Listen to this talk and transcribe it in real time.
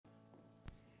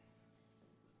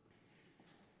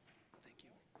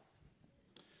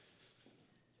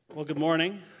Well, good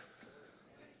morning.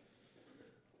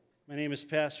 My name is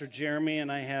Pastor Jeremy, and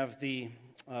I have the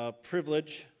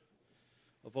privilege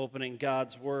of opening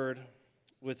God's Word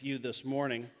with you this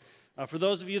morning. For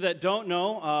those of you that don't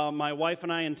know, my wife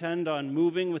and I intend on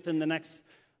moving within the next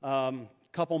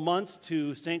couple months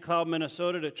to St. Cloud,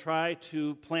 Minnesota to try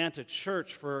to plant a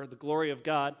church for the glory of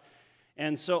God.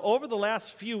 And so over the last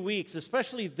few weeks,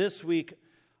 especially this week,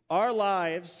 our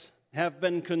lives have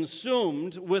been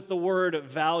consumed with the word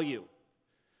value.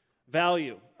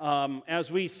 Value. As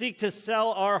we seek to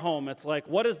sell our home, it's like,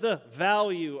 what is the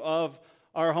value of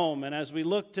our home? And as we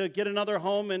look to get another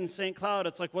home in St. Cloud,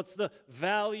 it's like, what's the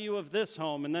value of this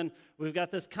home? And then we've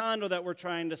got this condo that we're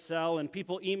trying to sell, and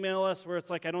people email us where it's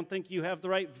like, I don't think you have the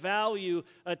right value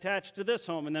attached to this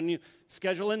home. And then you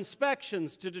schedule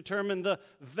inspections to determine the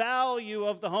value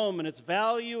of the home, and its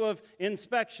value of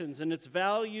inspections, and its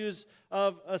values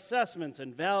of assessments,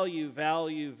 and value.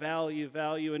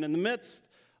 And in the midst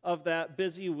of that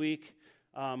busy week,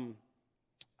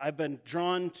 I've been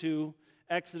drawn to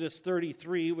Exodus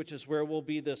 33, which is where we'll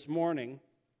be this morning.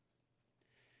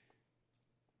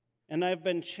 And I've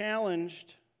been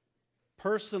challenged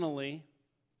personally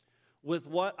with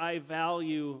what I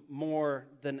value more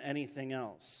than anything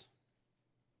else.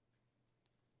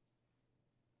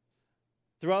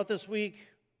 Throughout this week,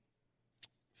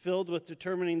 filled with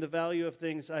determining the value of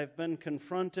things, I've been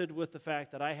confronted with the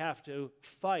fact that I have to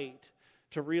fight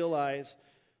to realize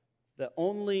that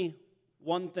only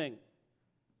one thing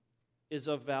is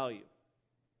of value,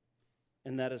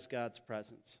 and that is God's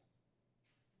presence.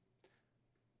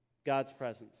 God's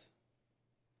presence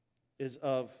is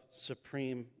of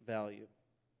supreme value.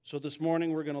 So this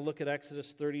morning we're going to look at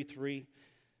Exodus 33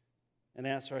 and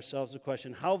ask ourselves the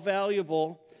question, how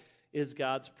valuable is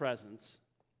God's presence,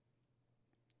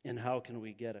 and how can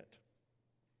we get it?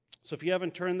 So if you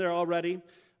haven't turned there already,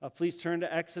 please turn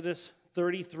to Exodus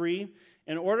 33.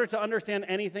 In order to understand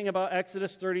anything about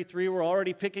Exodus 33, we're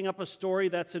already picking up a story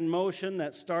that's in motion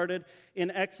that started in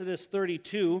Exodus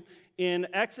 32. In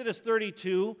Exodus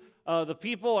 32, the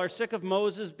people are sick of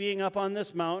Moses being up on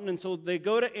this mountain, and so they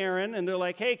go to Aaron, and they're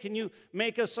like, hey, can you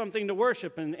make us something to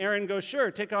worship? And Aaron goes,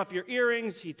 sure, take off your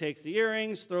earrings. He takes the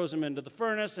earrings, throws them into the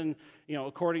furnace, and,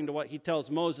 according to what he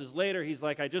tells Moses later, he's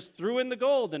like, I just threw in the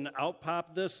gold, and out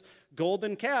popped this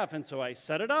golden calf, and so I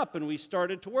set it up, and we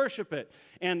started to worship it.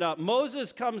 And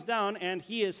Moses comes down, and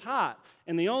he is hot,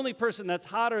 and the only person that's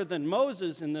hotter than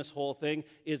Moses in this whole thing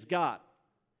is God.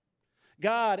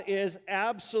 God is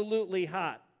absolutely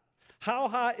hot. How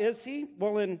hot is he?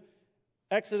 Well, in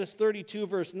Exodus 32,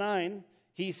 verse 9,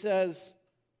 he says,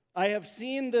 I have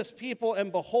seen this people,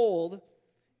 and behold,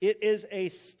 it is a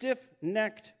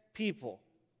stiff-necked people.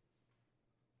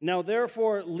 Now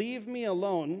therefore, leave me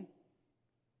alone,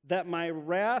 that my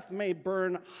wrath may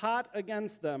burn hot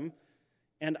against them,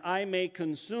 and I may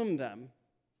consume them,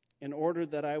 in order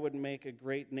that I would make a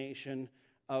great nation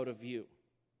out of you.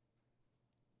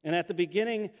 And at the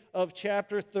beginning of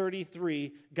chapter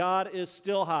 33, God is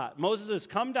still hot. Moses has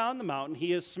come down the mountain. He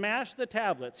has smashed the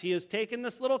tablets. He has taken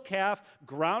this little calf,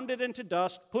 ground it into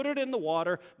dust, put it in the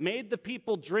water, made the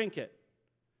people drink it.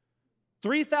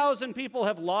 3,000 people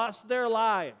have lost their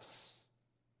lives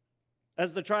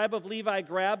as the tribe of Levi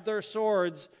grabbed their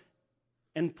swords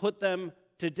and put them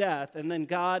to death. And then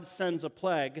God sends a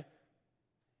plague.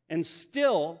 And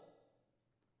still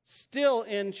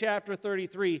in chapter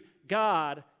 33,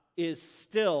 God is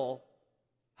still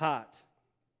hot.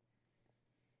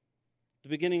 The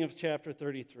beginning of chapter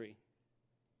 33.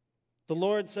 The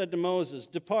Lord said to Moses,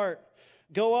 depart,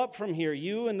 go up from here,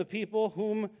 you and the people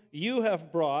whom you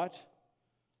have brought.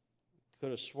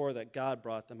 Could have swore that God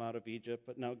brought them out of Egypt,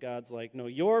 but now God's like, no,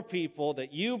 your people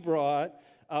that you brought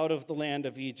out of the land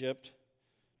of Egypt,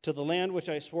 to the land which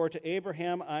I swore to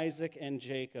Abraham, Isaac, and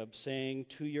Jacob, saying,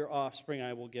 to your offspring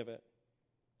I will give it.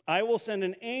 I will send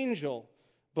an angel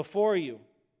before you,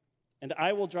 and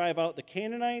I will drive out the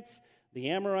Canaanites, the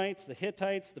Amorites, the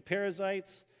Hittites, the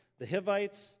Perizzites, the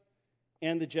Hivites,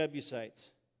 and the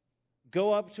Jebusites.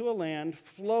 Go up to a land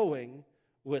flowing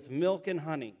with milk and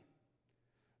honey,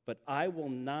 but I will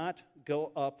not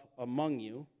go up among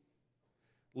you,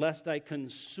 lest I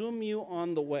consume you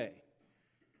on the way,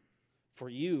 for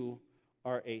you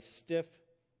are a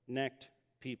stiff-necked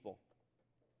people.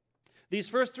 These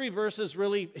first three verses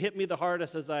really hit me the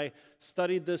hardest as I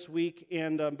studied this week,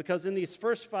 and because in these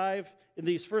first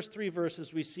three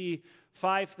verses, we see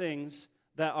 5 things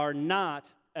that are not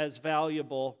as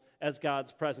valuable as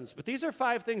God's presence. But these are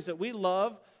 5 things that we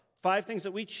love, 5 things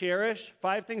that we cherish,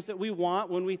 5 things that we want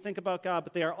when we think about God,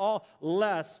 but they are all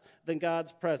less than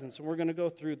God's presence. And we're going to go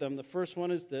through them. The first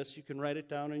one is this. You can write it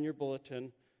down in your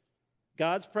bulletin.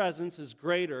 God's presence is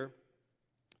greater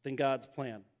than God's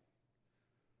plan.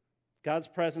 God's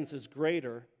presence is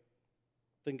greater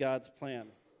than God's plan.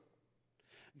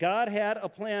 God had a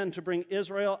plan to bring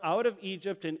Israel out of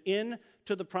Egypt and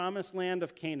into the promised land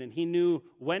of Canaan. He knew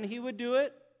when he would do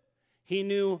it. He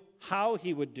knew how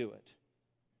he would do it.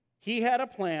 He had a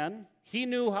plan. He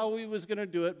knew how he was going to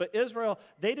do it. But Israel,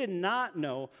 they did not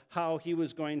know how he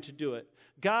was going to do it.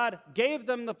 God gave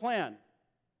them the plan.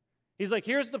 He's like,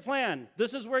 here's the plan.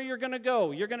 This is where you're going to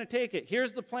go. You're going to take it.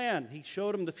 Here's the plan. He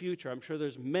showed them the future. I'm sure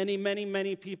there's many, many,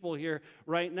 many people here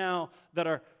right now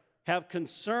that have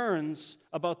concerns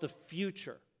about the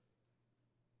future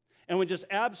and would just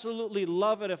absolutely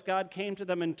love it if God came to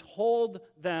them and told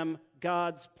them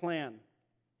God's plan.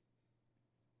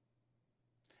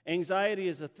 Anxiety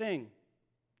is a thing.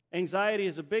 Anxiety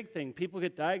is a big thing. People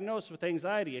get diagnosed with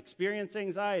anxiety, experience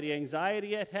anxiety,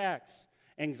 anxiety attacks.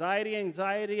 Anxiety,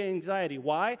 anxiety, anxiety.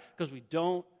 Why? Because we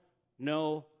don't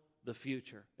know the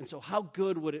future. And so how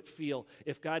good would it feel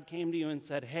if God came to you and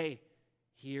said, hey,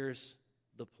 here's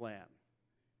the plan.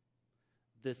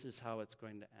 This is how it's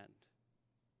going to end.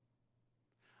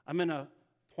 I'm in a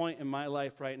point in my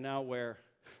life right now where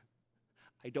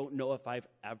I don't know if I've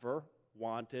ever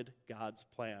wanted God's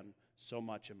plan so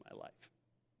much in my life.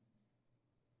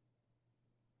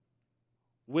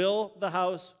 Will the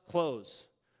house close?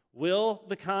 Will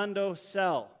the condo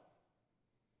sell?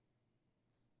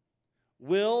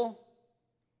 Will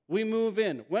we move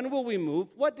in? When will we move?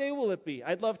 What day will it be?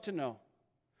 I'd love to know.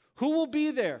 Who will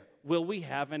be there? Will we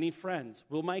have any friends?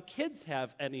 Will my kids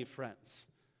have any friends?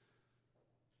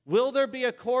 Will there be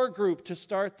a core group to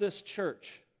start this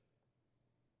church?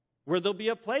 Will there be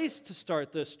a place to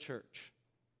start this church?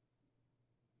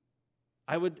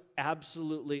 I would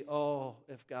absolutely,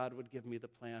 if God would give me the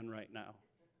plan right now.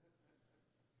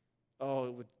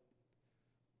 It would.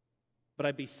 But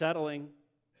I'd be settling.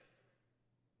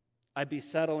 I'd be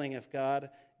settling if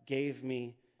God gave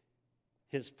me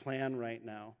his plan right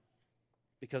now,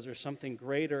 because there's something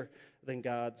greater than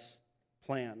God's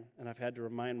plan. And I've had to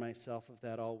remind myself of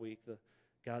that all week.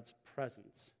 God's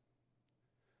presence.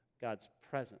 God's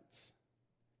presence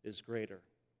is greater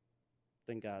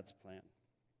than God's plan.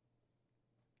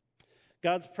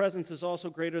 God's presence is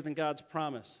also greater than God's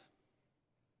promise.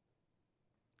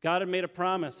 God had made a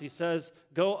promise. He says,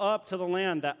 go up to the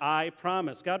land that I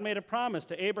promised. God made a promise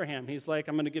to Abraham. He's like,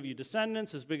 I'm going to give you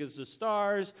descendants as big as the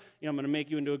stars. I'm going to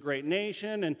make you into a great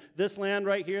nation. And this land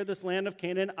right here, this land of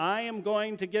Canaan, I am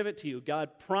going to give it to you. God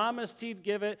promised he'd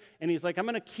give it. And he's like, I'm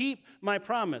going to keep my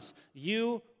promise.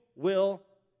 You will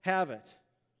have it.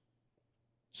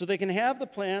 So they can have the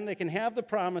plan, they can have the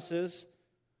promises,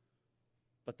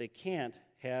 but they can't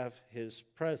have his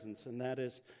presence. And that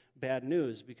is bad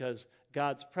news, because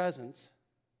God's presence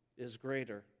is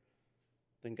greater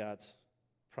than God's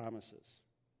promises.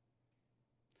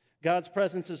 God's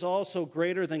presence is also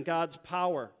greater than God's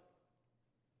power.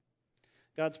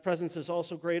 God's presence is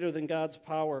also greater than God's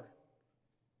power.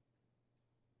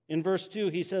 In verse 2,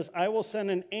 he says, I will send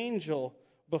an angel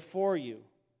before you,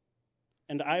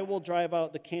 and I will drive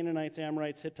out the Canaanites,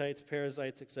 Amorites, Hittites,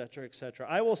 Perizzites, etc., etc.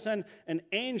 I will send an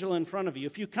angel in front of you.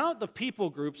 If you count the people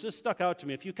groups, this stuck out to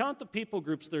me. If you count the people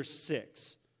groups, there's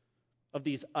 6 of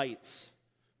these ites.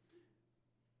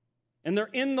 And they're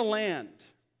in the land.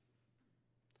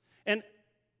 And,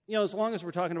 as long as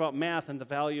we're talking about math and the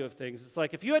value of things, it's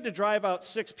like if you had to drive out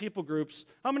 6 people groups,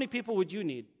 how many people would you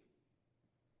need?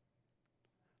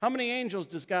 How many angels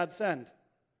does God send?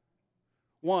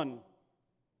 1.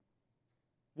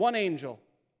 1 angel.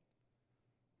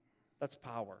 That's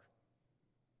power.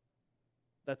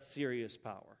 That's serious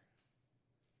power.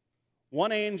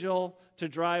 1 angel to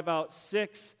drive out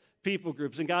 6 people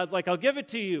groups. And God's like, I'll give it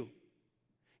to you.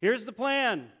 Here's the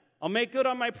plan. I'll make good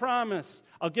on my promise.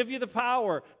 I'll give you the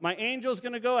power. My angel's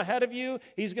going to go ahead of you.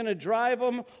 He's going to drive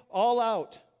them all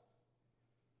out.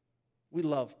 We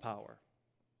love power.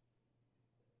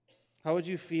 How would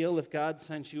you feel if God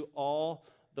sent you all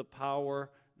the power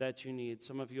that you need?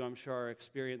 Some of you, I'm sure, are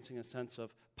experiencing a sense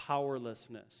of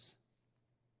powerlessness.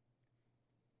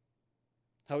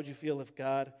 How would you feel if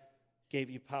God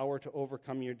gave you power to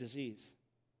overcome your disease?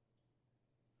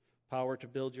 Power to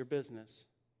build your business?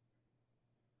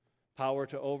 Power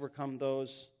to overcome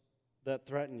those that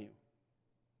threaten you?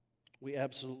 We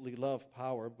absolutely love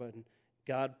power, but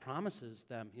God promises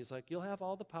them. He's like, you'll have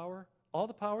all the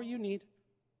power you need.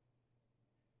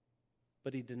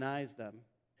 But he denies them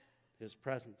his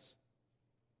presence.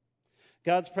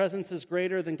 God's presence is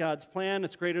greater than God's plan.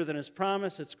 It's greater than his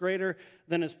promise. It's greater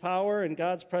than his power. And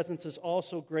God's presence is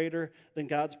also greater than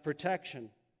God's protection.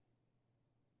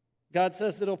 God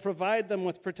says that He'll provide them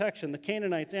with protection. The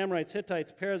Canaanites, Amorites,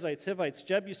 Hittites, Perizzites, Hivites,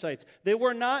 Jebusites, they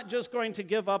were not just going to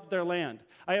give up their land.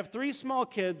 I have 3 small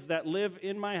kids that live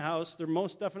in my house. They're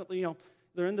most definitely,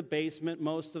 they're in the basement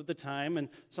most of the time, and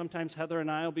sometimes Heather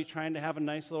and I will be trying to have a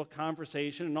nice little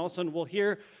conversation, and all of a sudden we'll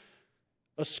hear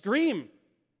a scream.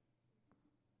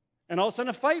 And all of a sudden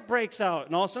a fight breaks out,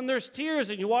 and all of a sudden there's tears,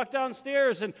 and you walk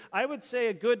downstairs, and I would say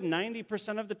a good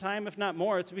 90% of the time, if not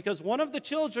more, it's because one of the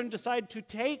children decided to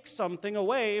take something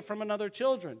away from another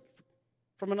child.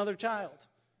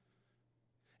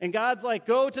 And God's like,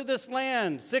 go to this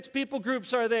land. 6 people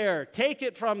groups are there. Take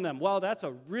it from them. Well, that's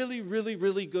a really, really,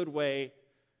 really good way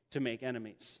to make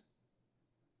enemies.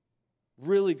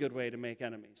 Really good way to make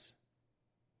enemies.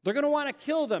 They're going to want to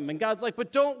kill them. And God's like,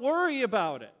 but don't worry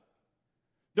about it.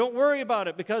 Don't worry about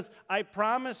it, because I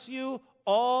promise you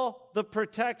all the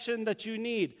protection that you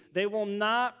need. They will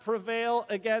not prevail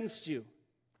against you.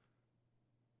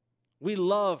 We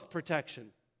love protection.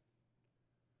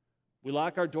 We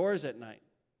lock our doors at night.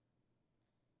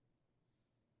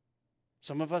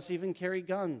 Some of us even carry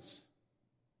guns.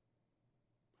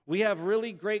 We have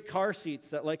really great car seats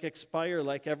that expire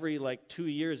every 2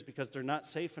 years because they're not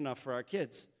safe enough for our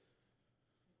kids.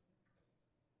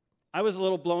 I was a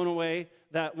little blown away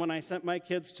that when I sent my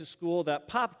kids to school, that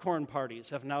popcorn parties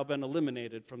have now been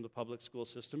eliminated from the public school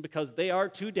system because they are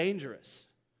too dangerous.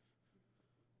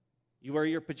 You wear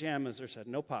your pajamas, or said,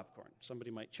 no popcorn.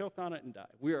 Somebody might choke on it and die.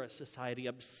 We are a society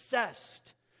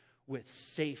obsessed with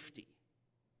safety.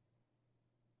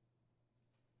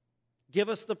 Give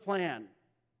us the plan.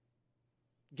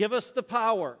 Give us the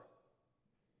power.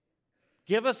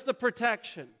 Give us the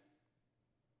protection.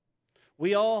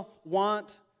 We all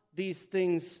want these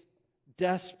things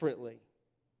desperately.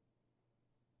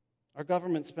 Our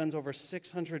government spends over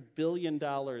 $600 billion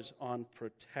on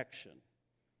protection,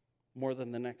 more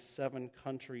than the next 7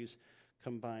 countries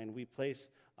combined. We place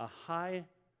a high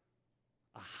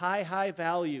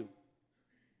value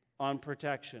on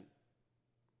protection.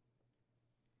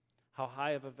 How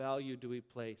high of a value do we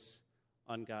place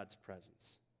on God's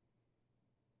presence?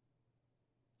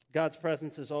 God's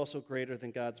presence is also greater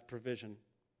than God's provision.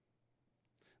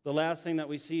 The last thing that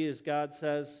we see is God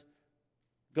says,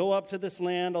 go up to this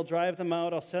land, I'll drive them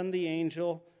out, I'll send the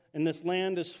angel, and this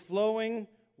land is flowing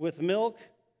with milk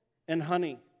and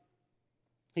honey.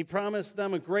 He promised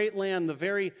them a great land, the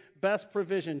very best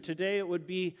provision. Today it would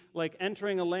be like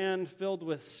entering a land filled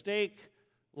with steak,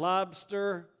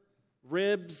 lobster,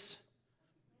 ribs,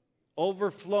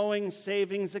 overflowing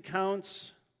savings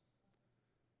accounts,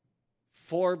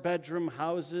 4-bedroom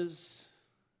houses,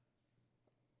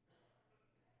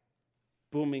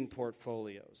 booming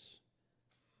portfolios.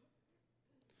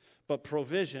 But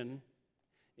provision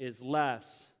is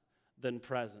less than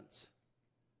presence.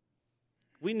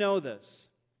 We know this.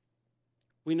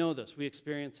 We know this. We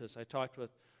experience this. I talked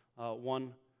with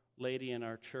one lady in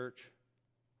our church.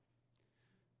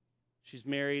 She's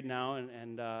married now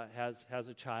and has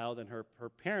a child, and her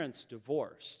parents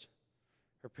divorced.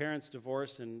 Her parents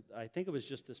divorced, and I think it was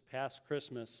just this past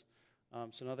Christmas.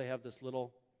 So now they have this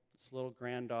little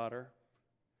granddaughter.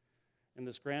 And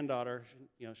this granddaughter,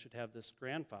 should have this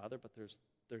grandfather, but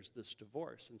there's this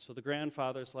divorce. And so the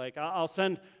grandfather's like, I'll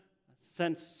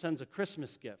sends a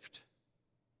Christmas gift.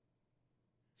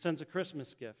 Sends a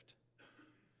Christmas gift.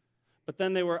 But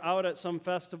then they were out at some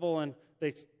festival, and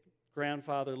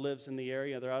grandfather lives in the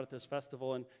area. They're out at this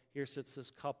festival, and here sits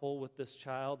this couple with this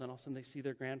child, and all of a sudden they see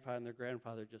their grandfather, and their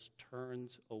grandfather just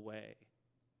turns away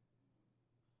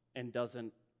and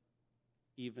doesn't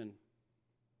even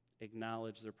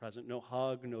acknowledge their presence. No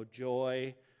hug, no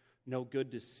joy, no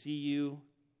good to see you.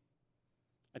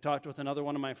 I talked with another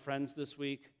one of my friends this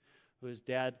week whose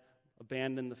dad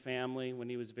abandoned the family when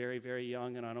he was very, very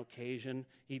young, and on occasion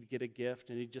he'd get a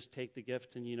gift and he'd just take the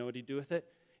gift, and you know what he'd do with it?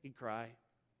 He'd cry.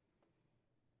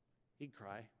 He'd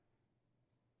cry.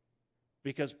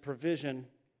 Because provision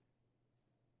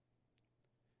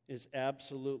is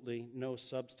absolutely no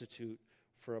substitute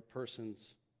for a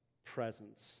person's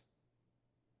presence.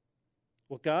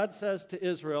 What God says to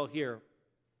Israel here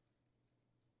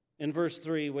in verse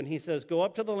 3, when he says, go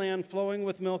up to the land flowing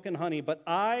with milk and honey, but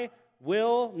I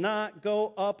will not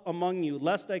go up among you,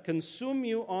 lest I consume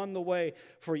you on the way,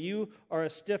 for you are a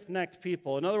stiff-necked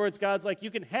people. In other words, God's like,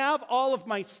 you can have all of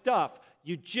my stuff,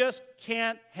 you just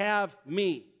can't have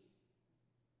me.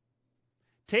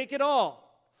 Take it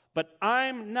all, but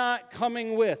I'm not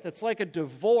coming with. It's like a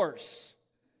divorce.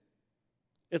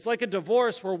 It's like a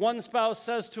divorce where one spouse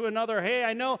says to another, hey,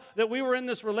 I know that we were in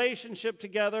this relationship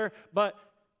together, but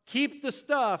keep the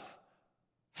stuff,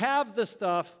 have the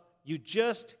stuff, you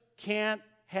just can't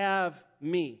have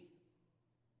me.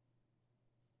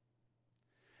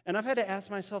 And I've had to ask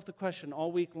myself the question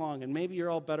all week long, and maybe you're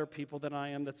all better people than I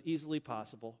am. That's easily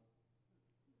possible.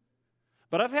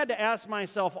 But I've had to ask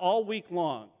myself all week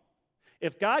long,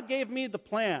 if God gave me the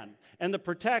plan and the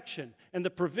protection and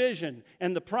the provision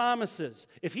and the promises,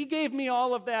 if He gave me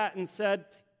all of that and said,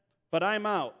 but I'm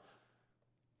out,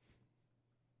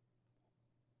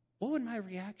 what would my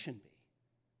reaction be?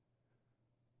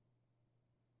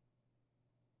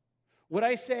 Would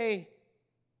I say,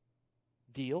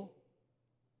 deal?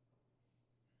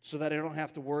 So that I don't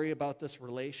have to worry about this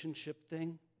relationship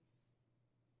thing?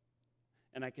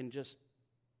 And I can just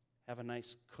have a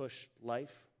nice cush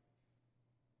life?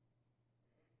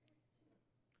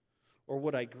 Or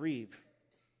would I grieve?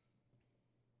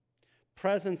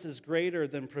 Presence is greater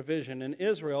than provision. In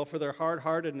Israel, for their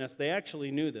hard-heartedness, they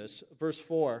actually knew this. Verse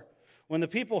 4, when the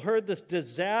people heard this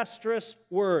disastrous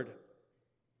word,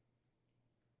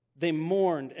 they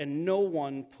mourned, and no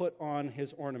one put on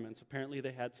his ornaments. Apparently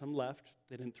they had some left.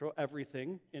 They didn't throw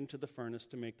everything into the furnace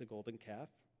to make the golden calf.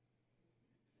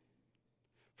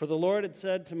 For the Lord had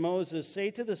said to Moses, say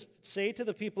to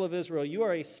the people of Israel, you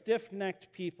are a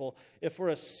stiff-necked people. If for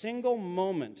a single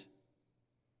moment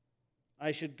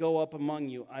I should go up among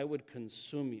you, I would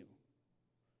consume you.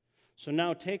 So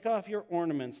now take off your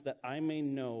ornaments that I may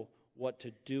know what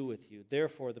to do with you.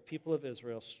 Therefore the people of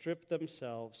Israel stripped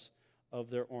themselves of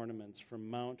their ornaments from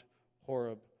Mount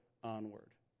Horeb onward.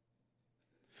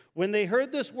 When they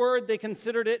heard this word, they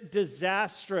considered it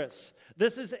disastrous.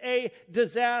 This is a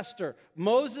disaster.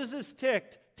 Moses is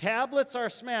ticked. Tablets are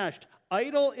smashed.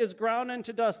 Idol is ground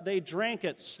into dust. They drank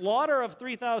it. Slaughter of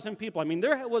 3,000 people. I mean,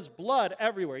 there was blood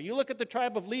everywhere. You look at the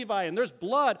tribe of Levi, and there's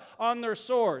blood on their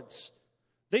swords.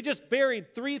 They just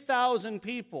buried 3,000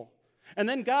 people. And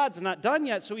then God's not done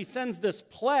yet, so He sends this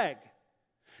plague.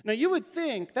 Now, you would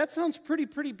think that sounds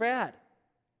pretty bad.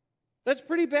 That's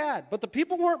pretty bad. But the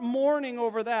people weren't mourning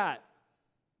over that.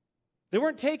 They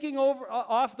weren't taking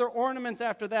off their ornaments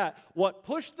after that. What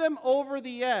pushed them over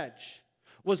the edge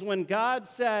was when God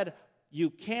said, you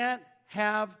can't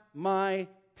have my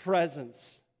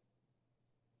presence.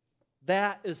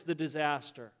 That is the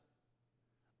disaster.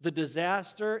 The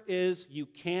disaster is you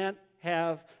can't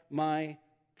have my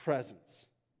presence.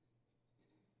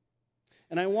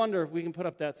 And I wonder if we can put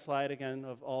up that slide again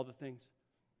of all the things.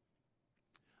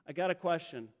 I got a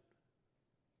question.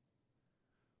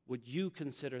 Would you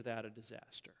consider that a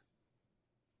disaster?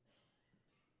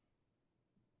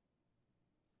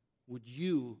 Would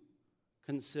you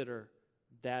consider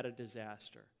that a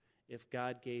disaster if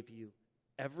God gave you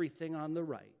everything on the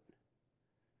right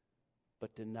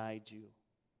but denied you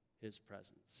His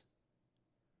presence?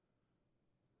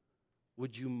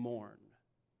 Would you mourn?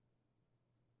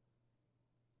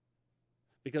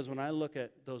 Because when I look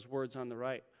at those words on the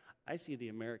right, I see the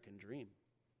American dream.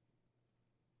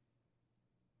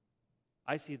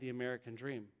 I see the American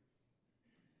dream.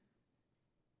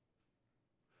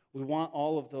 We want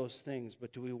all of those things,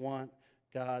 but do we want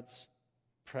God's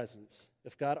presence?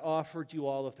 If God offered you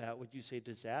all of that, would you say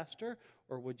disaster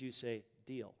or would you say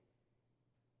deal?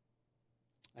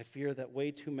 I fear that way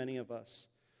too many of us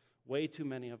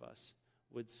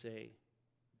would say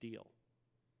deal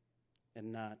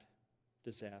and not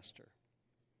disaster.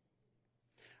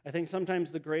 I think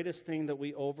sometimes the greatest thing that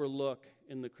we overlook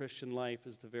in the Christian life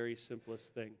is the very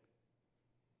simplest thing.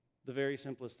 The very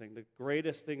simplest thing. The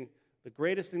greatest thing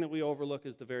that we overlook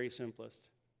is the very simplest.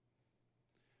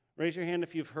 Raise your hand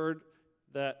if you've heard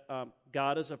that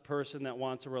God is a person that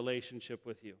wants a relationship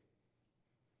with you.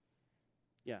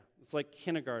 Yeah, it's like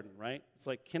kindergarten, right? It's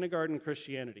like kindergarten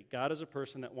Christianity. God is a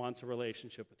person that wants a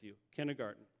relationship with you.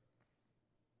 Kindergarten.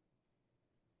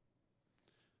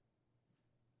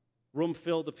 Room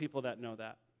filled with people that know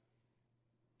that.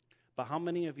 But how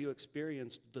many of you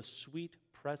experienced the sweet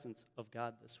presence of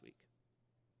God this week?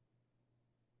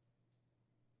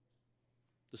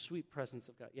 The sweet presence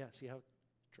of God. Yeah, see how it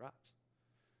drops?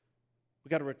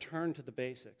 We've got to return to the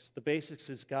basics. The basics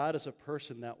is God is a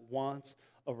person that wants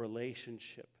a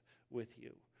relationship with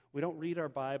you. We don't read our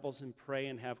Bibles and pray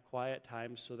and have quiet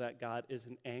times so that God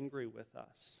isn't angry with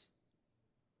us.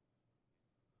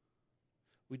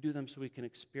 We do them so we can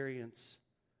experience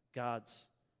God's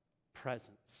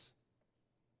presence.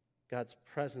 God's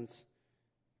presence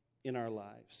in our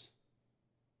lives.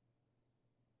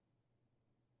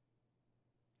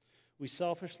 We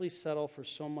selfishly settle for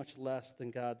so much less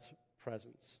than God's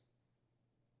presence,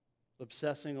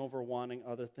 obsessing over wanting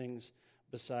other things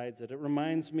besides it. It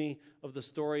reminds me of the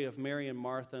story of Mary and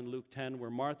Martha in Luke 10, where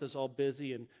Martha's all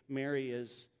busy and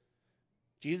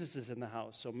Jesus is in the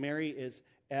house. So Mary is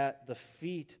at the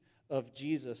feet of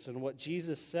Jesus. And what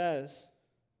Jesus says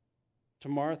to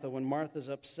Martha, when Martha's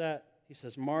upset, He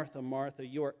says, Martha, Martha,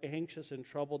 you are anxious and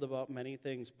troubled about many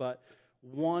things, but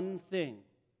one thing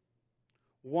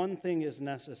is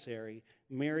necessary.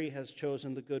 Mary has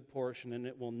chosen the good portion, and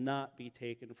it will not be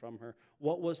taken from her.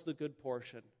 What was the good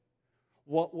portion?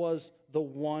 What was the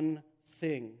one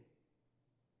thing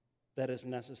that is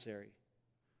necessary?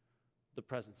 The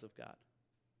presence of God.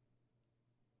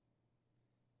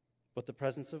 But the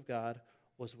presence of God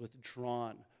was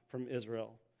withdrawn from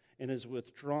Israel, and is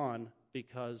withdrawn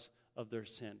because of their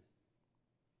sin.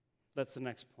 That's the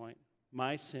next point.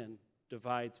 My sin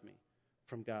divides me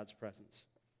from God's presence.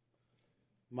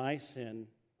 My sin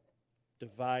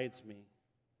divides me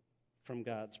from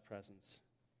God's presence.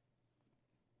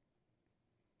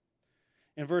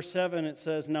 In verse 7 it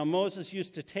says, Now Moses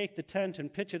used to take the tent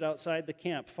and pitch it outside the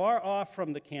camp, far off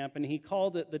from the camp, and he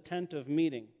called it the tent of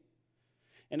meeting.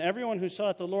 And everyone who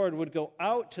sought the Lord would go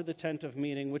out to the tent of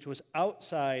meeting, which was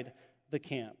outside the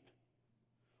camp.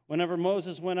 Whenever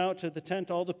Moses went out to the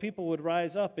tent, all the people would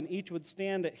rise up, and each would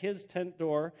stand at his tent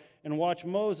door and watch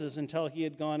Moses until he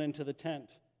had gone into the tent.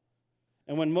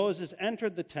 And when Moses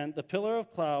entered the tent, the pillar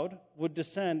of cloud would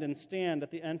descend and stand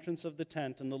at the entrance of the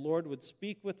tent, and the Lord would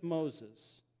speak with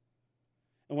Moses.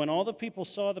 And when all the people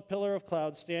saw the pillar of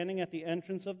cloud standing at the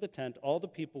entrance of the tent, all the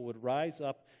people would rise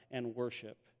up and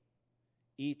worship,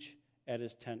 each at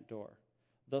his tent door.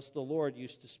 Thus the Lord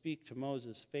used to speak to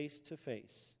Moses face to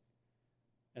face,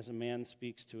 as a man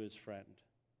speaks to his friend.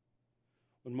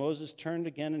 When Moses turned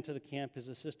again into the camp, his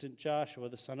assistant Joshua,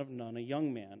 the son of Nun, a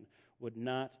young man, would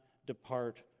not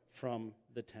depart from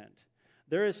the tent.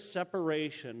 There is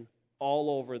separation all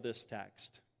over this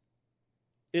text.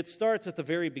 It starts at the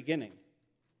very beginning.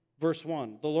 Verse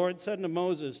 1, the Lord said to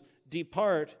Moses,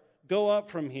 Depart, go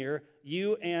up from here,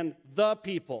 you and the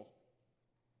people.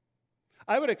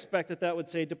 I would expect that would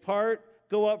say, Depart,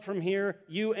 go up from here,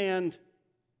 you and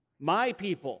my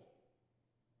people,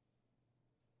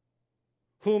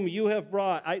 whom you have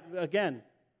brought. Again,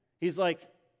 he's like,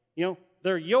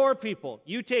 they're your people.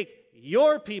 You take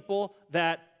your people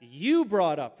that you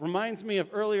brought up. Reminds me of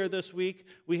earlier this week,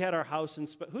 we had our house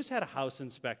inspected. Who's had a house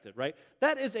inspected, right?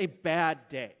 That is a bad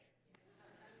day.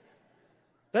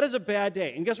 That is a bad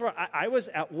day. And guess what? I was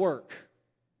at work.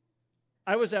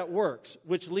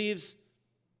 Which leaves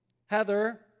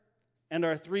Heather and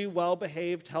our 3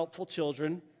 well-behaved, helpful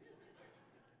children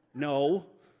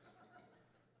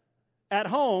at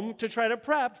home to try to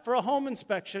prep for a home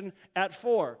inspection at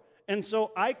 4. And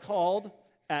so I called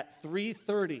at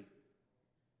 3:30.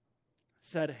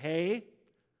 Said, hey,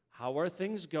 how are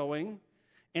things going?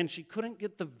 And she couldn't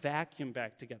get the vacuum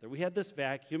back together. We had this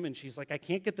vacuum, and she's like, I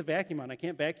can't get the vacuum on. I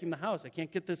can't vacuum the house. I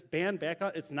can't get this band back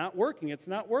on. It's not working.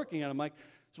 And I'm like,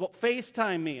 so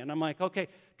FaceTime me. And I'm like, okay,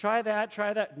 try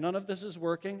that. None of this is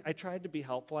working. I tried to be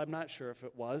helpful. I'm not sure if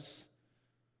it was.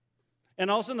 And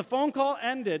all of a sudden, the phone call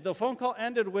ended. The phone call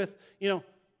ended with,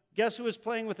 guess who was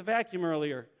playing with the vacuum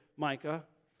earlier? Micah.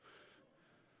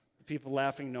 The people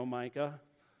laughing, no Micah.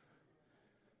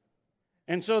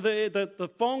 And so the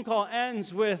phone call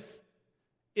ends with,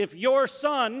 if your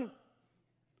son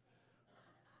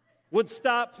would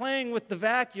stop playing with the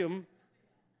vacuum,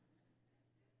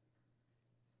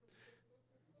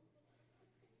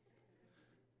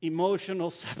 emotional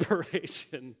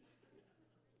separation.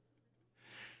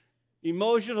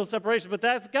 Emotional separation. But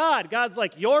that's God. God's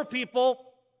like, your people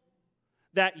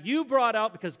that you brought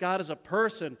out, because God is a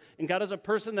person, and God is a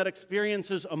person that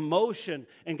experiences emotion,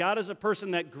 and God is a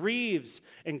person that grieves,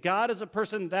 and God is a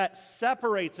person that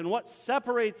separates. And what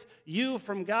separates you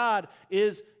from God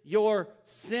is your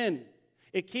sin.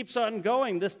 It keeps on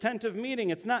going. This tent of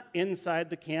meeting, it's not inside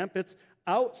the camp, it's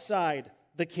outside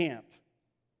the camp.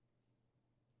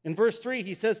 In verse 3,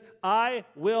 he says, I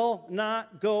will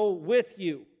not go with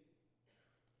you.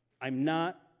 I'm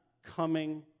not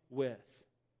coming with.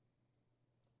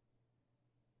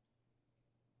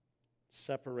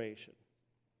 Separation.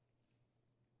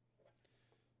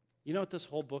 You know what this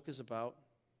whole book is about?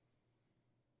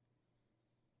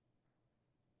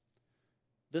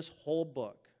 This whole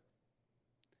book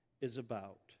is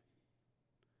about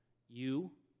you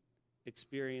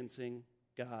experiencing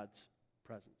God's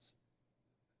presence.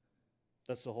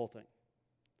 That's the whole thing.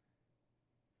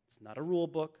 It's not a rule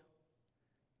book.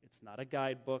 It's not a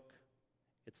guidebook.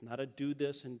 It's not a do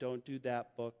this and don't do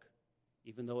that book,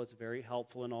 even though it's very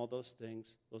helpful in all those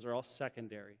things. Those are all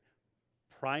secondary.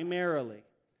 Primarily,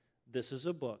 this is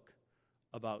a book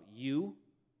about you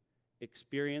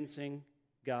experiencing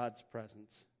God's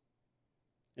presence.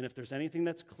 And if there's anything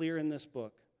that's clear in this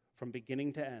book, from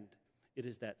beginning to end, it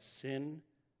is that sin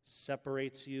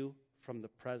separates you from the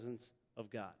presence of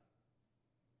God.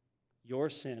 Your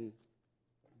sin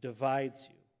divides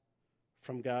you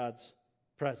from God's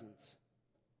presence.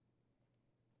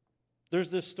 There's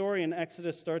this story in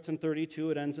Exodus, starts in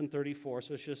 32, it ends in 34,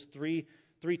 so it's just three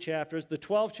chapters. The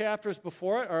 12 chapters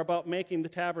before it are about making the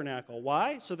tabernacle.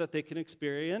 Why? So that they can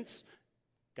experience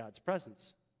God's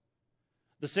presence.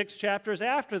 The 6 chapters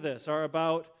after this are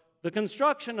about the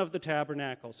construction of the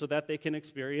tabernacle, so that they can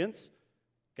experience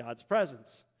God's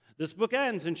presence. This book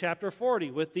ends in chapter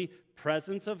 40 with the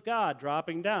presence of God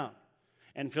dropping down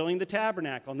and filling the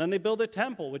tabernacle. And then they build a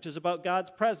temple, which is about God's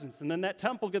presence. And then that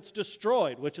temple gets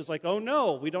destroyed, which is like, oh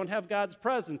no, we don't have God's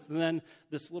presence. And then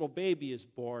this little baby is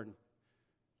born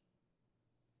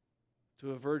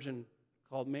to a virgin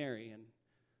called Mary, and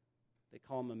they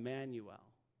call him Emmanuel,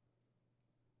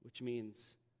 which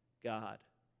means God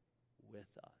with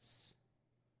us.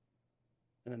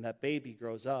 And then that baby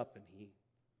grows up and he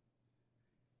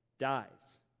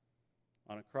dies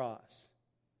on a cross.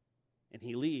 And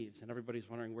he leaves, and everybody's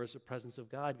wondering, where's the presence of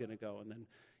God going to go? And then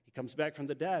he comes back from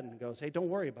the dead and goes, hey, don't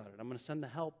worry about it. I'm going to send the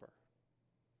helper.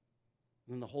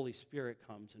 And then the Holy Spirit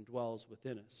comes and dwells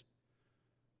within us.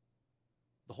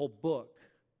 The whole book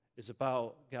is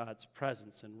about God's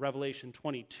presence. In Revelation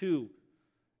 22,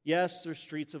 yes, there's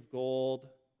streets of gold.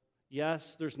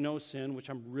 Yes, there's no sin, which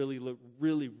I'm really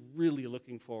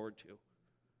looking forward to.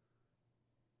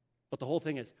 But the whole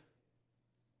thing is,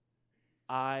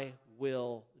 I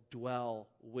will dwell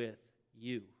with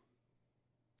you.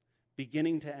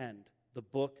 Beginning to end, the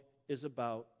book is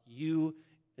about you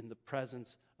in the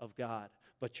presence of God.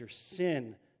 But your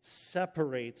sin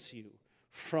separates you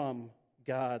from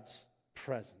God's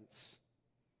presence.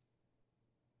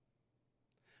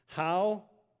 How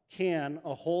can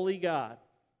a holy God,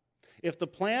 if the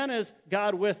plan is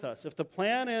God with us, if the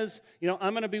plan is,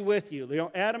 I'm going to be with you,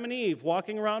 Adam and Eve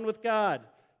walking around with God,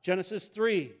 Genesis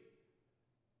 3,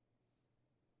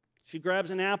 she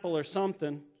grabs an apple or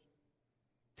something,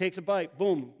 takes a bite,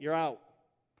 boom, you're out.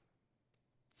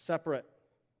 Separate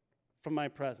from my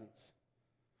presence.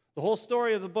 The whole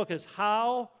story of the book is,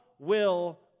 how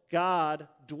will God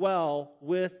dwell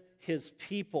with his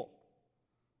people?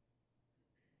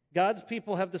 God's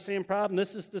people have the same problem.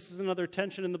 This is another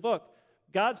tension in the book.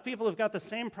 God's people have got the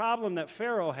same problem that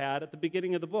Pharaoh had at the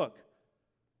beginning of the book.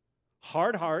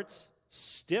 Hard hearts,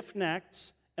 stiff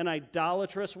necks, and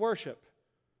idolatrous worship.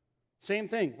 Same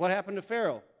thing. What happened to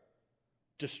Pharaoh?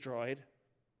 Destroyed.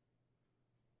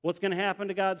 What's going to happen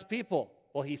to God's people?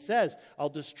 Well, he says, I'll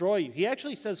destroy you. He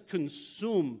actually says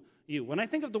consume you. When I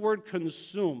think of the word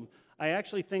consume, I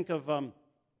actually think of,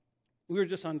 we were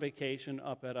just on vacation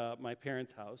up at my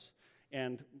parents' house,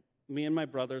 and me and my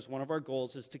brothers, one of our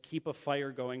goals is to keep a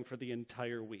fire going for the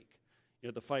entire week.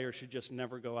 The fire should just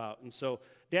never go out. And so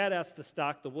Dad has to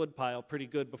stock the wood pile pretty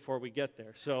good before we get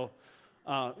there. So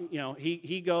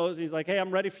he goes, he's like, hey,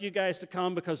 I'm ready for you guys to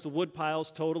come because the wood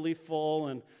pile's totally full.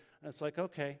 And it's like,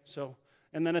 okay. So,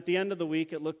 and then at the end of the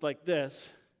week, it looked like this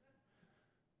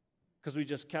because we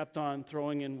just kept on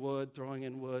throwing in wood,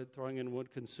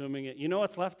 consuming it. You know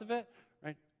what's left of it,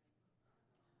 right?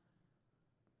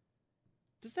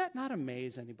 Does that not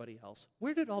amaze anybody else?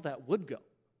 Where did all that wood go?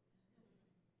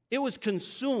 It was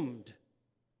consumed.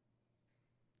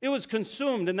 It was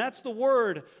consumed, and that's the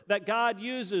word that God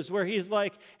uses where he's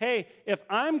like, hey, if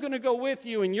I'm going to go with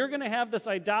you and you're going to have this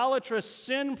idolatrous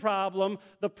sin problem,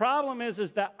 the problem is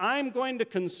that I'm going to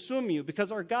consume you,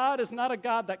 because our God is not a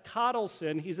God that coddles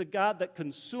sin. He's a God that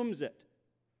consumes it.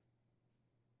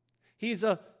 He's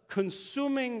a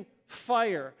consuming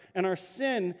fire, and our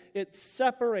sin, it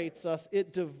separates us,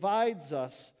 it divides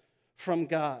us from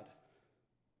God.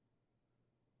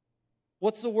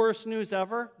 What's the worst news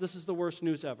ever? This is the worst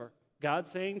news ever. God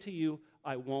saying to you,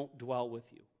 I won't dwell with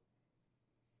you.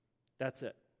 That's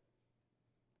it.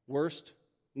 Worst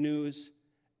news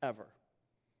ever.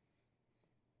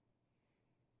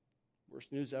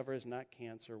 Worst news ever is not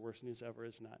cancer. Worst news ever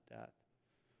is not death.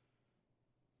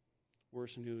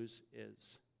 Worst news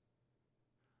is,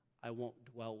 I won't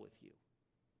dwell with you.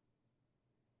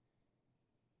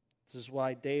 This is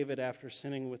why David, after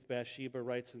sinning with Bathsheba,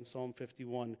 writes in Psalm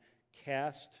 51,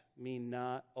 cast me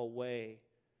not away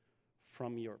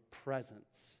from your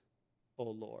presence, O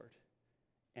Lord,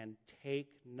 and take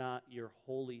not your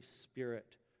Holy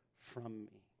Spirit from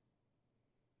me.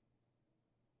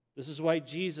 This is why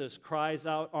Jesus cries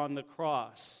out on the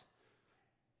cross,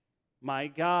 my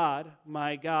God,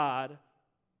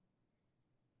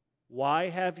 why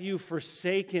have you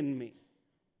forsaken me?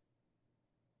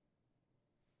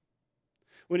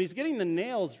 When he's getting the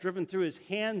nails driven through his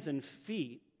hands and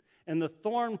feet, and the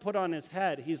thorn put on his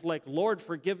head, he's like, Lord,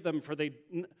 forgive them, for they,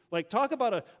 like, talk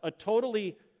about a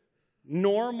totally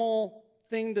normal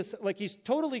thing to say. Like, he's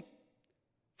totally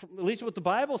At least what the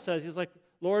Bible says, he's like,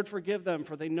 Lord, forgive them,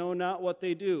 for they know not what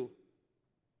they do.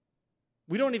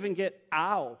 We don't even get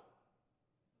ow.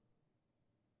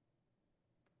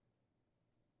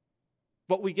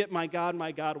 But we get, my God,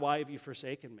 why have you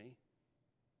forsaken me?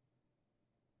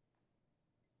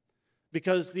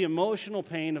 Because the emotional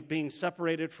pain of being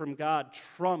separated from God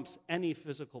trumps any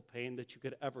physical pain that you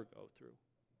could ever go through.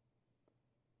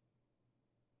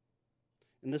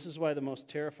 And this is why the most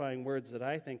terrifying words that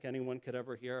I think anyone could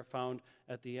ever hear are found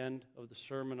at the end of the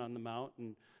Sermon on the Mount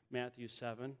in Matthew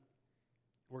 7,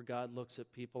 where God looks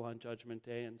at people on Judgment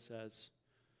Day and says,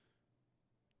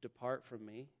 "Depart from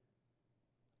me.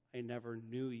 I never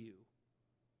knew you,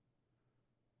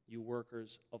 you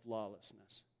workers of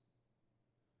lawlessness.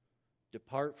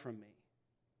 Depart from me.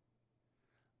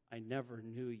 I never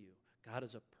knew you." God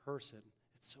is a person.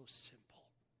 It's so simple.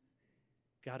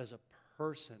 God is a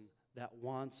person that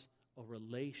wants a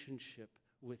relationship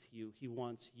with you. He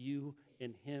wants you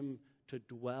and him to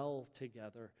dwell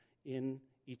together in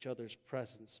each other's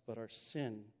presence, but our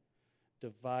sin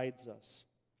divides us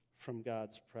from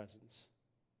God's presence.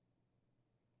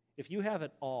 If you have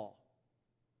it all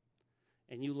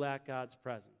and you lack God's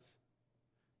presence,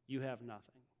 you have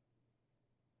nothing.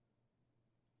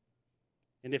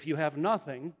 And if you have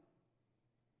nothing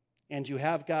and you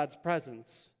have God's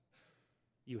presence,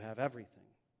 you have everything.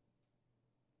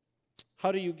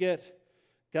 How do you get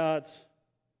God's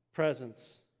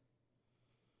presence?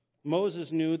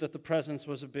 Moses knew that the presence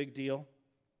was a big deal.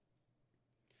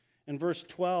 In verse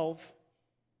 12,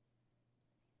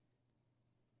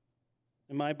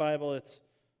 in my Bible, it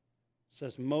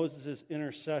says Moses'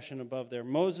 intercession above there.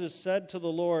 Moses said to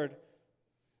the Lord,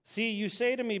 "See, you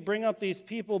say to me, bring up these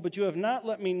people, but you have not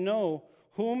let me know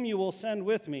whom you will send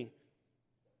with me.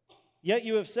 Yet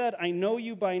you have said, I know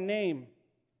you by name,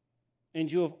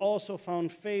 and you have also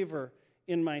found favor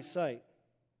in my sight.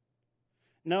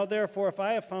 Now, therefore, if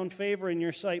I have found favor in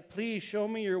your sight, please show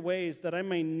me your ways that I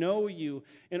may know you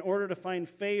in order to find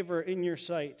favor in your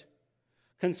sight.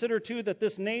 Consider, too, that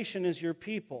this nation is your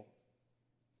people."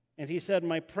 And he said,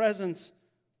 "My presence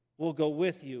will go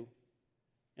with you,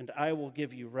 and I will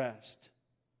give you rest."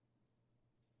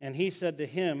 And he said to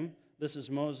him, this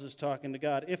is Moses talking to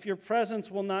God, "If your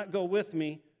presence will not go with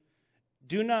me,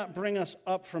 do not bring us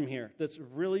up from here." That's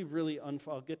really, really,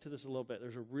 I'll get to this a little bit.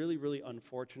 There's a really, really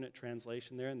unfortunate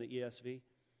translation there in the ESV.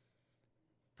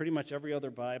 Pretty much every other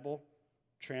Bible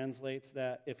translates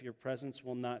that, "If your presence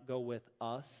will not go with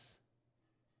us,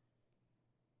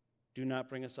 do not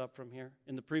bring us up from here."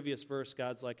 In the previous verse,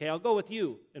 God's like, "Hey, I'll go with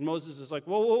you." And Moses is like,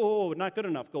 whoa, not good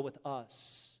enough. Go with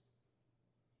us.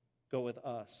 Go with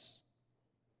us.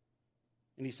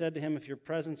 And he said to him, "If your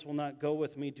presence will not go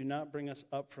with me, do not bring us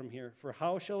up from here. For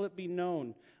how shall it be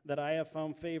known that I have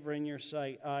found favor in your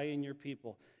sight, I and your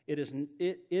people?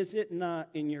 Is it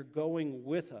not in your going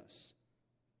with us,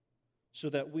 so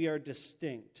that we are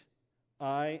distinct,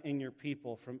 I and your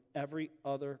people, from every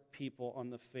other people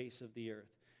on the face of the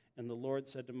earth?" And the Lord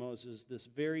said to Moses, "This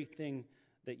very thing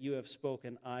that you have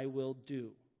spoken I will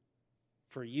do,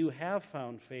 for you have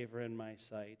found favor in my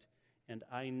sight, and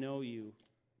I know you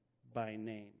by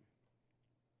name."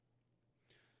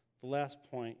 The last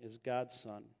point is God's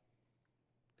Son.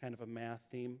 Kind of a math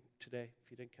theme today,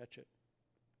 if you didn't catch it.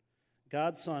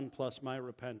 God's Son plus my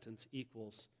repentance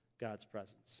equals God's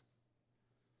presence.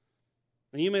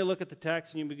 And you may look at the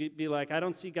text and you be like, "I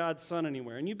don't see God's Son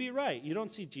anywhere." And you'd be right. You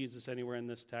don't see Jesus anywhere in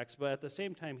this text, but at the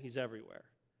same time, he's everywhere.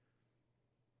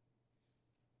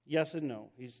 Yes and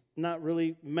no. He's not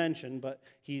really mentioned, but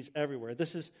he's everywhere.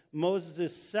 This is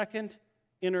Moses' second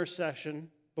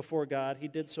intercession before God. He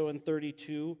did so in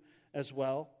 32 as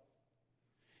well.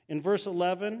 In verse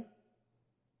 11,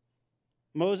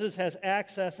 Moses has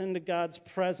access into God's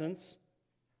presence.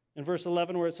 In verse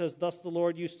 11, where it says, "Thus the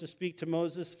Lord used to speak to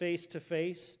Moses face to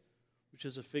face," which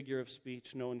is a figure of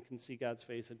speech. No one can see God's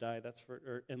face and die.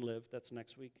 And live. That's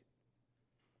next week.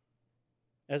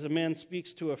 "As a man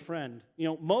speaks to a friend."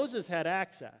 Moses had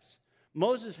access.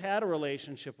 Moses had a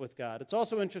relationship with God. It's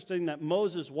also interesting that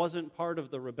Moses wasn't part of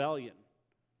the rebellion.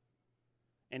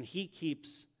 And he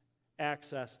keeps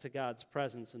access to God's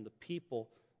presence, and the people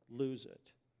lose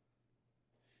it.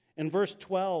 In verse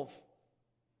 12,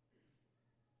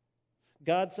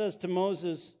 God says to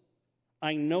Moses,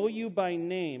 "I know you by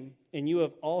name, and you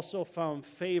have also found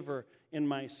favor in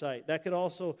my sight." That could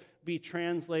also be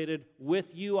translated,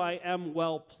 "With you I am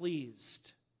well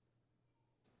pleased."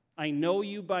 I know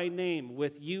you by name.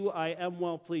 With you I am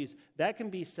well pleased. That can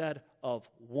be said of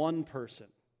one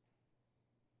person.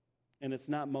 And it's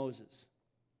not Moses.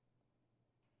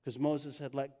 Because Moses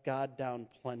had let God down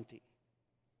plenty.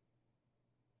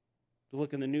 To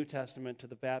look in the New Testament to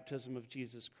the baptism of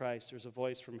Jesus Christ, there's a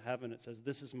voice from heaven. It says,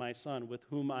 "This is my Son, with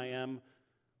whom I am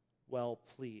well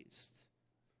pleased."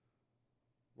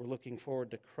 We're looking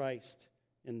forward to Christ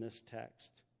in this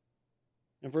text.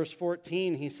 In verse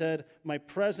 14, he said, "My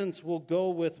presence will go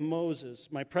with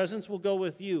Moses. My presence will go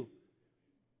with you."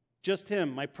 Just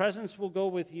him. My presence will go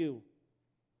with you.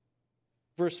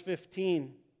 Verse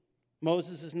 15,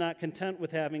 Moses is not content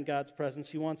with having God's presence.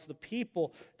 He wants the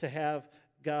people to have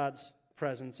God's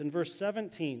presence. In verse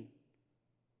 17,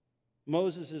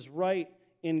 Moses is right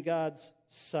in God's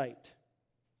sight.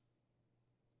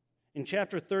 In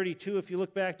chapter 32, if you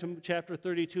look back to chapter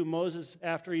 32, Moses,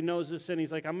 after he knows his sin,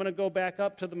 he's like, "I'm going to go back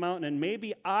up to the mountain, and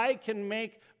maybe I can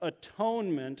make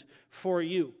atonement for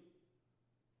you.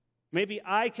 Maybe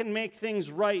I can make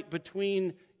things right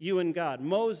between you and God."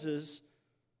 Moses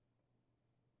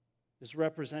is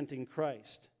representing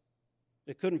Christ.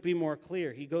 It couldn't be more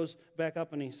clear. He goes back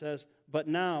up and he says, "But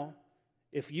now,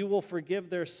 if you will forgive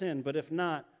their sin, but if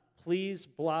not, please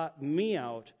blot me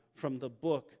out from the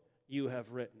book you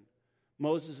have written."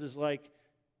 Moses is like,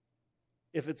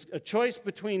 if it's a choice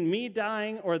between me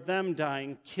dying or them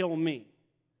dying, kill me.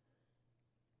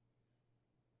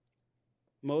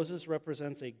 Moses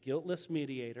represents a guiltless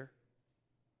mediator.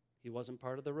 He wasn't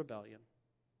part of the rebellion.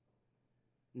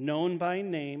 Known by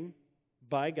name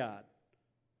by God,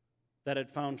 that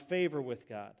had found favor with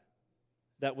God,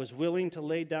 that was willing to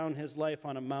lay down his life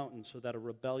on a mountain so that a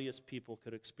rebellious people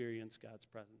could experience God's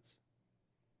presence.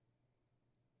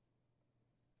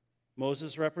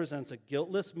 Moses represents a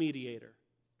guiltless mediator,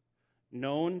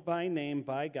 known by name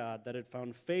by God, that had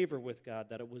found favor with God,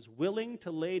 that it was willing to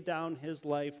lay down his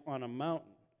life on a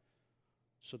mountain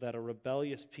so that a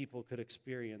rebellious people could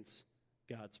experience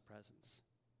God's presence.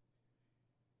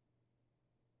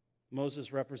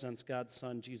 Moses represents God's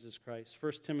Son, Jesus Christ.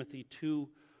 1 Timothy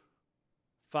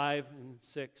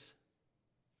 2:5-6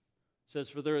 says,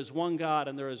 "For there is one God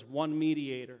and there is one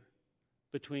mediator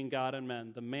between God and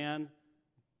men, the man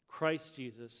Christ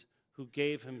Jesus, who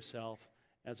gave himself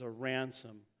as a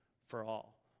ransom for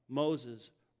all."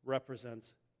 Moses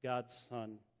represents God's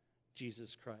Son,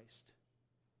 Jesus Christ.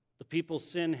 The people's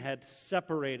sin had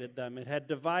separated them. It had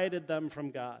divided them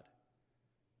from God.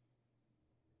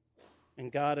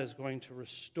 And God is going to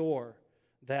restore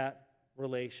that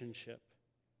relationship.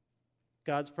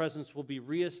 God's presence will be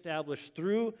reestablished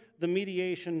through the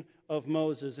mediation of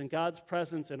Moses, and God's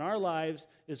presence in our lives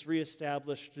is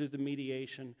reestablished through the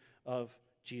mediation of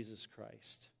Jesus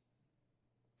Christ.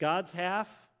 God's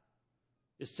half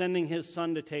is sending his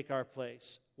Son to take our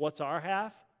place. What's our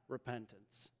half?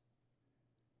 Repentance.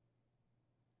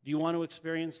 Do you want to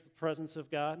experience the presence of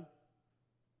God?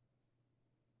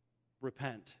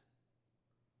 Repent.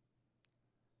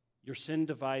 Your sin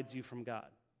divides you from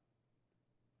God.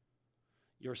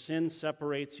 Your sin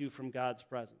separates you from God's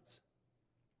presence.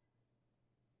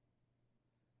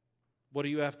 What do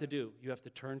you have to do? You have to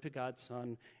turn to God's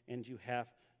Son, and you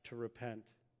have to repent.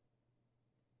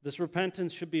 This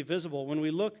repentance should be visible. When we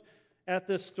look at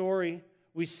this story,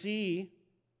 we see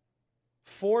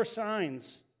 4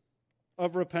 signs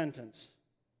of repentance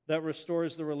that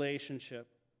restores the relationship.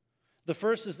 The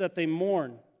first is that they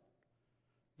mourn.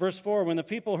 Verse 4, when the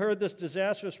people heard this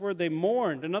disastrous word, they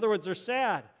mourned. In other words, they're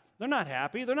sad. They're not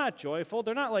happy. They're not joyful.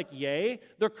 They're not like, yay.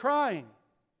 They're crying.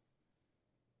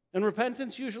 And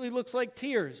repentance usually looks like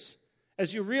tears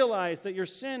as you realize that your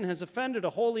sin has offended a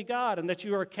holy God and that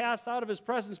you are cast out of his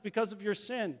presence because of your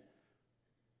sin.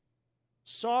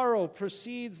 Sorrow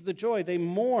precedes the joy. They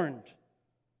mourned.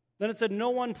 Then it said, no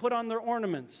one put on their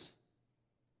ornaments.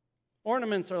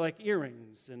 Ornaments are like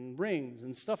earrings and rings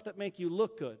and stuff that make you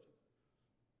look good.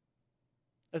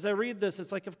 As I read this,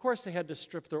 it's like, of course they had to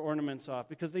strip their ornaments off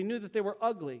because they knew that they were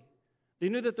ugly. They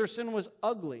knew that their sin was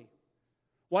ugly.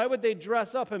 Why would they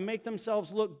dress up and make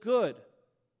themselves look good?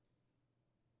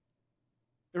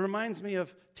 It reminds me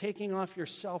of taking off your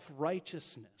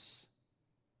self-righteousness.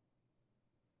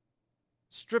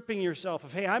 Stripping yourself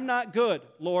of, hey, I'm not good,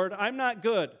 Lord, I'm not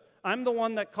good. I'm the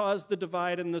one that caused the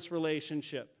divide in this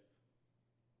relationship.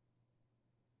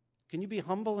 Can you be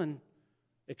humble and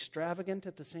extravagant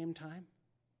at the same time?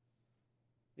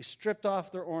 They stripped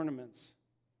off their ornaments,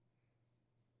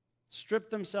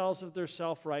 stripped themselves of their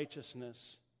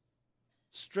self-righteousness,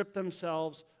 stripped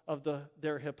themselves of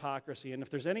their hypocrisy. And if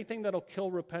there's anything that'll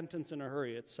kill repentance in a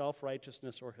hurry, it's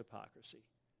self-righteousness or hypocrisy.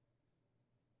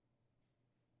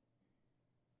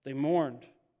 They mourned.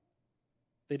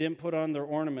 They didn't put on their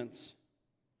ornaments.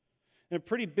 And a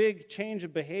pretty big change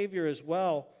of behavior as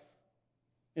well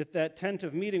at that tent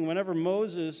of meeting. Whenever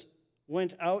Moses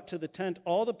went out to the tent,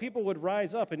 all the people would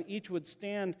rise up and each would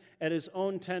stand at his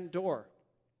own tent door.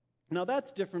 Now,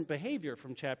 that's different behavior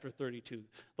from chapter 32.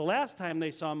 The last time they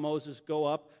saw Moses go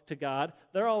up to God,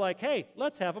 they're all like, hey,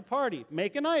 let's have a party.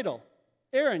 Make an idol.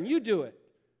 Aaron, you do it.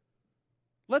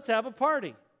 Let's have a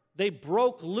party. They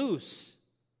broke loose,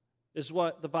 is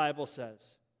what the Bible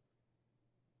says.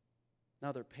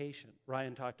 Now they're patient.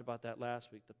 Ryan talked about that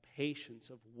last week, the patience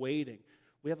of waiting.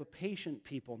 We have a patient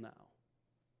people now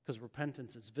because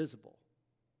repentance is visible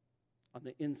on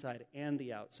the inside and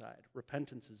the outside.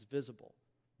 Repentance is visible.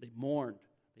 They mourned.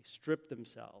 They stripped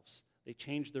themselves. They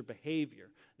changed their behavior.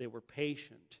 They were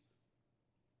patient.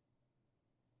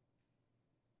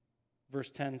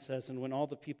 Verse 10 says, and when all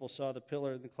the people saw the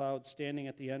pillar and the cloud standing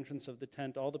at the entrance of the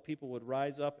tent, all the people would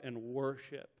rise up and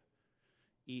worship,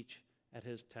 each at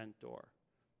his tent door.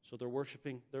 So they're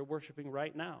worshiping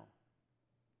right now.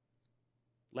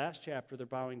 Last chapter, they're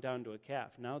bowing down to a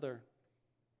calf. Now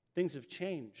things have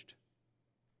changed.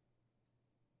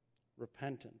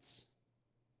 Repentance.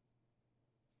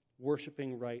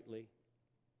 Worshiping rightly.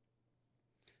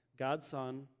 God's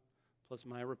Son plus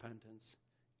my repentance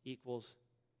equals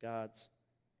God's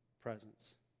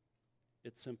presence.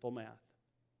 It's simple math.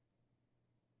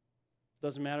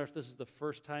 Doesn't matter if this is the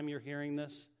first time you're hearing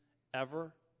this,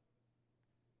 ever.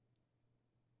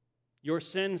 Your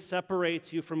sin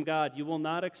separates you from God. You will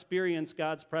not experience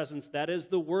God's presence. That is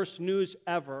the worst news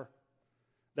ever.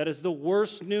 That is the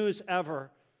worst news ever.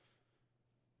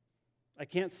 I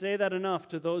can't say that enough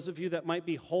to those of you that might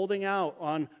be holding out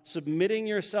on submitting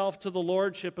yourself to the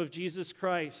lordship of Jesus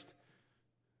Christ.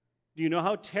 Do you know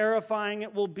how terrifying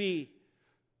it will be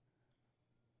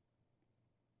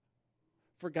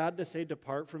for God to say,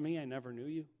 depart from me, I never knew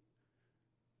you?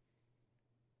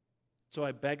 So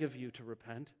I beg of you to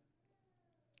repent.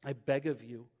 I beg of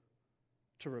you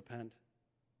to repent.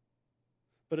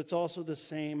 But it's also the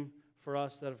same for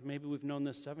us that if maybe we've known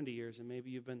this 70 years and maybe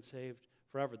you've been saved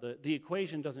forever. The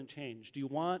equation doesn't change. Do you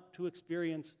want to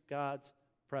experience God's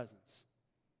presence?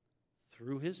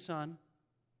 Through His Son,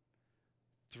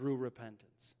 through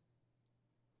repentance.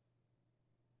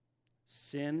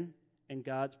 Sin and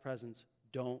God's presence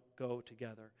don't go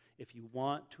together. If you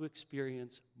want to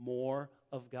experience more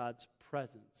of God's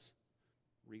presence,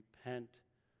 repent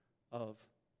of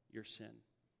your sin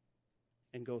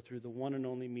and go through the one and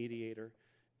only mediator,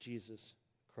 Jesus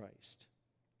Christ.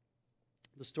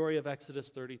 The story of Exodus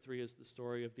 33 is the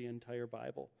story of the entire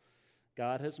Bible.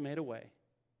 God has made a way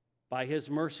by His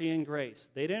mercy and grace.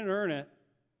 They didn't earn it.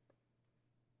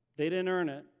 They didn't earn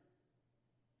it.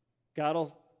 God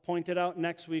will point it out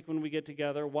next week when we get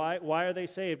together. Why are they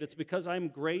saved? It's because I'm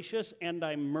gracious and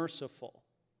I'm merciful.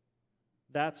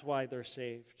 That's why they're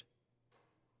saved.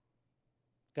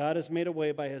 God has made a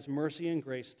way by His mercy and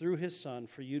grace through His Son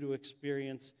for you to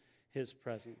experience His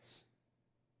presence.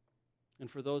 And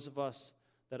for those of us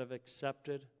that have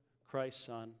accepted Christ's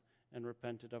Son and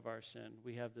repented of our sin,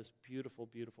 we have this beautiful,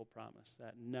 beautiful promise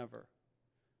that never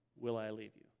will I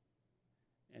leave you,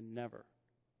 and never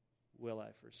will I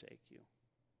forsake you.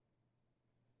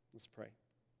 Let's pray.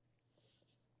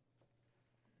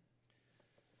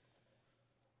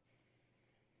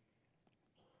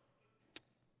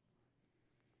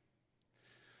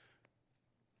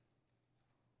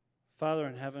 Father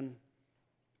in heaven,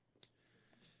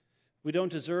 we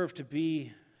don't deserve to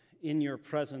be in your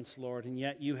presence, Lord, and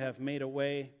yet you have made a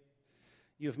way.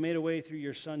 You have made a way through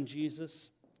your Son,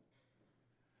 Jesus,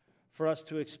 for us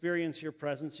to experience your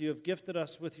presence. You have gifted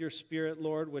us with your Spirit,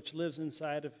 Lord, which lives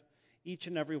inside of each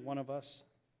and every one of us.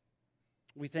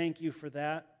 We thank you for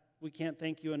that. We can't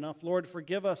thank you enough. Lord,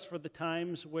 forgive us for the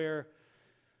times where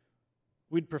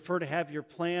we'd prefer to have your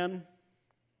plan,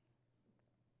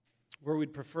 where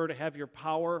we'd prefer to have your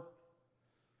power,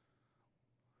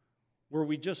 where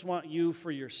we just want you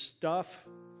for your stuff,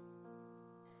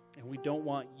 and we don't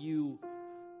want you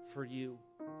for you.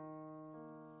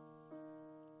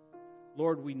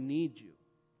 Lord, we need you.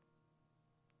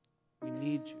 We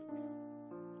need you.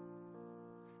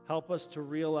 Help us to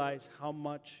realize how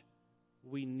much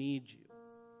we need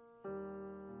you.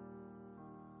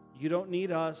 You don't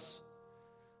need us.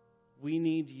 We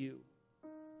need you.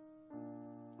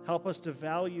 Help us to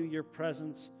value your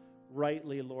presence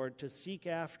rightly, Lord, to seek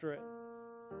after it,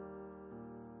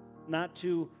 not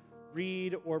to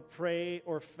read or pray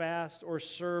or fast or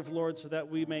serve, Lord, so that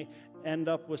we may end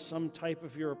up with some type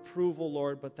of your approval,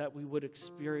 Lord, but that we would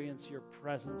experience your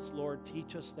presence. Lord,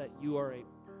 teach us that you are a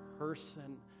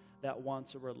person that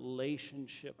wants a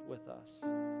relationship with us.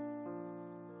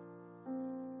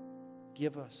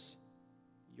 Give us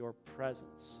your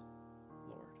presence,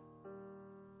 Lord.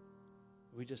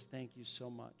 We just thank you so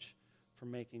much for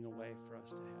making a way for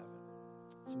us to have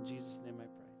it. It's in Jesus' name I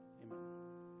pray.